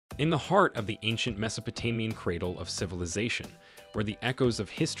In the heart of the ancient Mesopotamian cradle of civilization, where the echoes of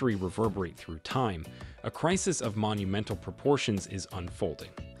history reverberate through time, a crisis of monumental proportions is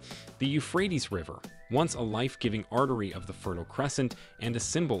unfolding. The Euphrates River, once a life-giving artery of the Fertile Crescent and a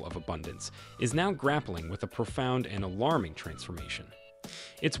symbol of abundance, is now grappling with a profound and alarming transformation.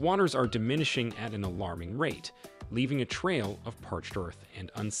 Its waters are diminishing at an alarming rate, leaving a trail of parched earth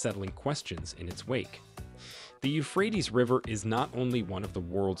and unsettling questions in its wake. The Euphrates River is not only one of the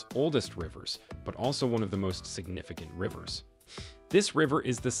world's oldest rivers, but also one of the most significant rivers. This river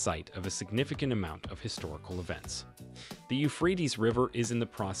is the site of a significant amount of historical events. The Euphrates River is in the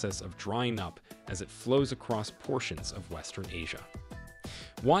process of drying up as it flows across portions of Western Asia.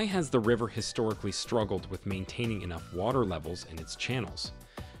 Why has the river historically struggled with maintaining enough water levels in its channels?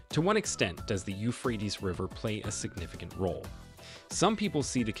 To what extent does the Euphrates River play a significant role? Some people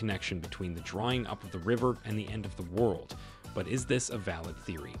see the connection between the drying up of the river and the end of the world, but is this a valid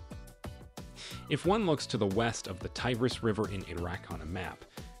theory? If one looks to the west of the Tigris River in Iraq on a map,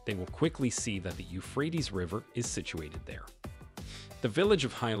 they will quickly see that the Euphrates River is situated there. The village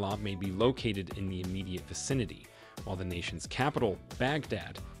of Haifa may be located in the immediate vicinity, while the nation's capital,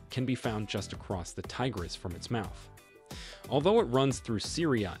 Baghdad, can be found just across the Tigris from its mouth. Although it runs through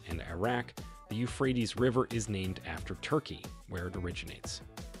Syria and Iraq, the Euphrates River is named after Turkey, where it originates.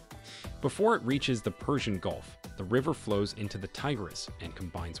 Before it reaches the Persian Gulf, the river flows into the Tigris and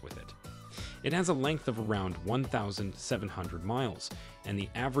combines with it. It has a length of around 1,700 miles, and the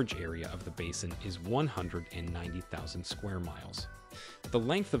average area of the basin is 190,000 square miles. The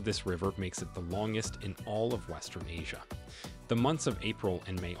length of this river makes it the longest in all of Western Asia. The months of April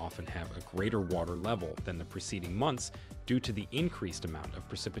and May often have a greater water level than the preceding months due to the increased amount of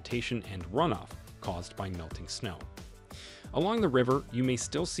precipitation and runoff caused by melting snow. Along the river, you may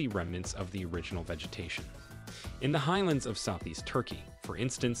still see remnants of the original vegetation. In the highlands of southeast Turkey, for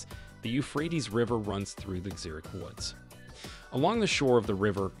instance, the Euphrates River runs through the xeric woods. Along the shore of the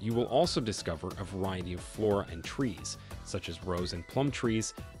river, you will also discover a variety of flora and trees, such as rose and plum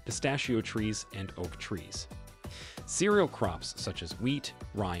trees, pistachio trees, and oak trees. Cereal crops such as wheat,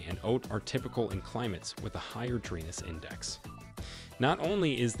 rye, and oat are typical in climates with a higher dryness index. Not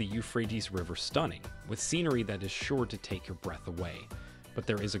only is the Euphrates River stunning, with scenery that is sure to take your breath away, but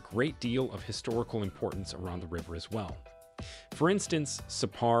there is a great deal of historical importance around the river as well. For instance,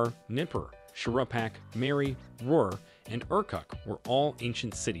 Sippar, Nippur, Shuruppak, Mary, Rur, and Urkuk were all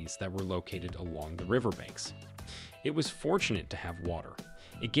ancient cities that were located along the riverbanks. It was fortunate to have water.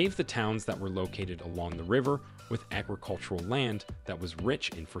 It gave the towns that were located along the river with agricultural land that was rich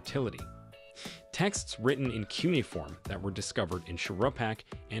in fertility. Texts written in cuneiform that were discovered in Shuruppak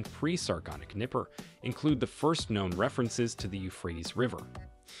and pre-Sargonic Nippur include the first known references to the Euphrates River.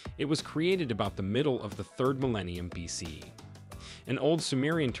 It was created about the middle of the 3rd millennium BCE. An old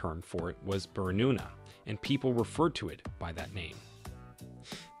Sumerian term for it was Burnuna, and people referred to it by that name.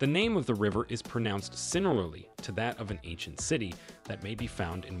 The name of the river is pronounced similarly to that of an ancient city that may be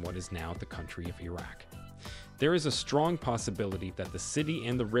found in what is now the country of Iraq. There is a strong possibility that the city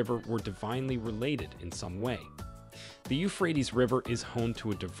and the river were divinely related in some way. The Euphrates River is home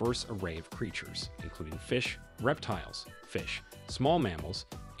to a diverse array of creatures, including fish, reptiles, fish, small mammals,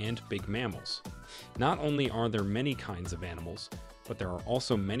 and big mammals. Not only are there many kinds of animals, but there are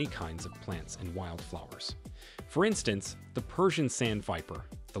also many kinds of plants and wildflowers. For instance, the Persian sand viper,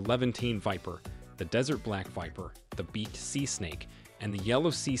 the Levantine viper, the desert black viper, the beaked sea snake, and the yellow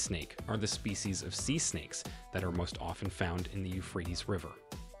sea snake are the species of sea snakes that are most often found in the Euphrates River.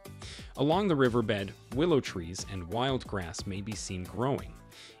 Along the riverbed, willow trees and wild grass may be seen growing.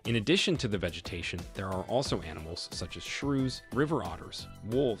 In addition to the vegetation, there are also animals such as shrews, river otters,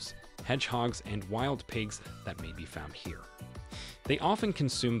 wolves, hedgehogs, and wild pigs that may be found here. They often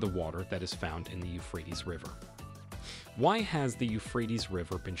consume the water that is found in the Euphrates River. Why has the Euphrates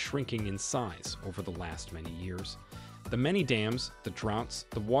River been shrinking in size over the last many years? The many dams, the droughts,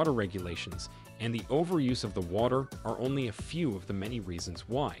 the water regulations, and the overuse of the water are only a few of the many reasons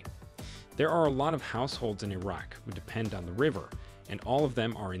why. There are a lot of households in Iraq who depend on the river, and all of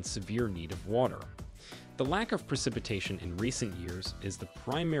them are in severe need of water. The lack of precipitation in recent years is the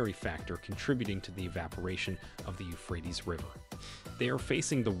primary factor contributing to the evaporation of the Euphrates River. They are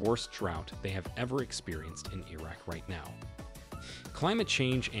facing the worst drought they have ever experienced in Iraq right now. Climate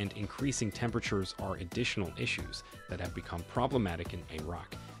change and increasing temperatures are additional issues that have become problematic in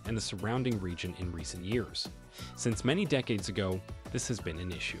Iraq and the surrounding region in recent years. Since many decades ago, this has been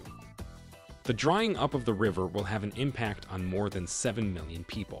an issue. The drying up of the river will have an impact on more than 7 million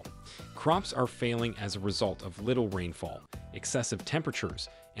people. Crops are failing as a result of little rainfall, excessive temperatures,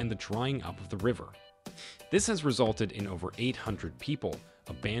 and the drying up of the river. This has resulted in over 800 people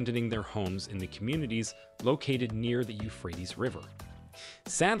abandoning their homes in the communities located near the Euphrates River.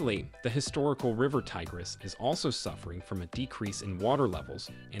 Sadly, the historical river Tigris is also suffering from a decrease in water levels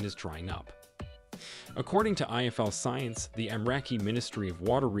and is drying up. According to IFL Science, the Iraqi Ministry of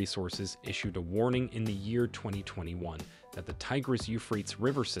Water Resources issued a warning in the year 2021 that the Tigris-Euphrates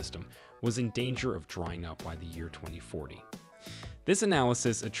River system was in danger of drying up by the year 2040. This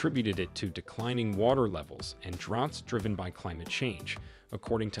analysis attributed it to declining water levels and droughts driven by climate change,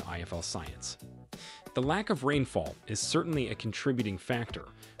 according to IFL Science. The lack of rainfall is certainly a contributing factor,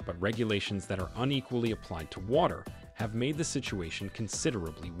 but regulations that are unequally applied to water have made the situation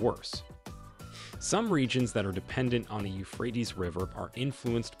considerably worse. Some regions that are dependent on the Euphrates River are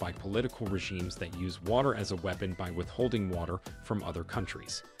influenced by political regimes that use water as a weapon by withholding water from other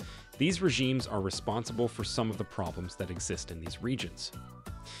countries. These regimes are responsible for some of the problems that exist in these regions.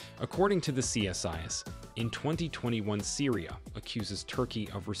 According to the CSIS, in 2021, Syria accuses Turkey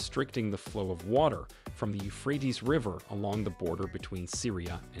of restricting the flow of water from the Euphrates River along the border between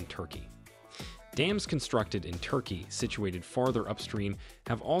Syria and Turkey. Dams constructed in Turkey, situated farther upstream,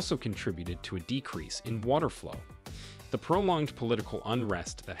 have also contributed to a decrease in water flow. The prolonged political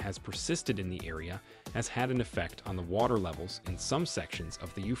unrest that has persisted in the area has had an effect on the water levels in some sections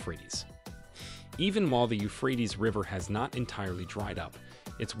of the Euphrates. Even while the Euphrates River has not entirely dried up,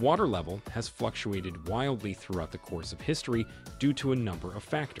 its water level has fluctuated wildly throughout the course of history due to a number of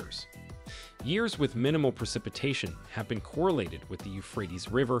factors. Years with minimal precipitation have been correlated with the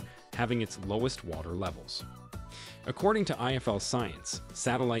Euphrates River having its lowest water levels. According to IFL Science,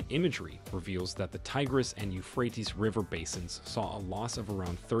 satellite imagery reveals that the Tigris and Euphrates River basins saw a loss of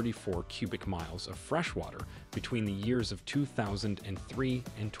around 34 cubic miles of freshwater between the years of 2003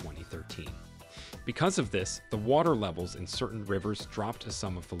 and 2013. Because of this, the water levels in certain rivers dropped to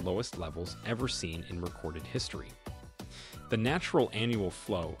some of the lowest levels ever seen in recorded history. The natural annual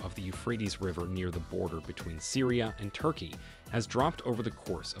flow of the Euphrates River near the border between Syria and Turkey has dropped over the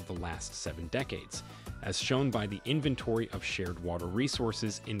course of the last 7 decades, as shown by the Inventory of Shared Water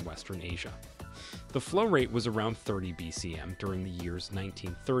Resources in Western Asia. The flow rate was around 30 BCM during the years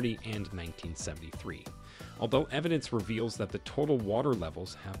 1930 and 1973, although evidence reveals that the total water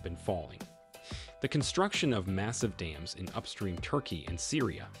levels have been falling. The construction of massive dams in upstream Turkey and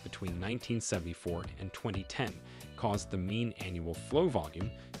Syria between 1974 and 2010 caused the mean annual flow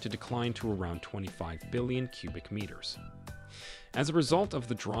volume to decline to around 25 billion cubic meters. As a result of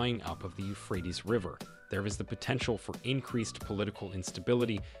the drying up of the Euphrates River, there is the potential for increased political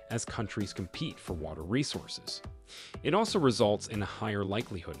instability as countries compete for water resources. It also results in a higher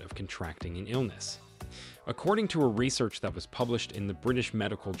likelihood of contracting an illness. According to a research that was published in the British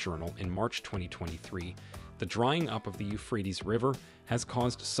Medical Journal in March 2023, the drying up of the Euphrates River has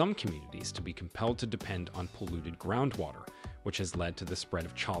caused some communities to be compelled to depend on polluted groundwater, which has led to the spread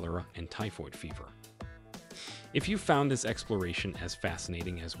of cholera and typhoid fever. If you found this exploration as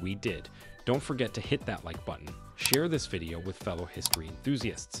fascinating as we did, don't forget to hit that like button, share this video with fellow history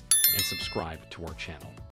enthusiasts, and subscribe to our channel.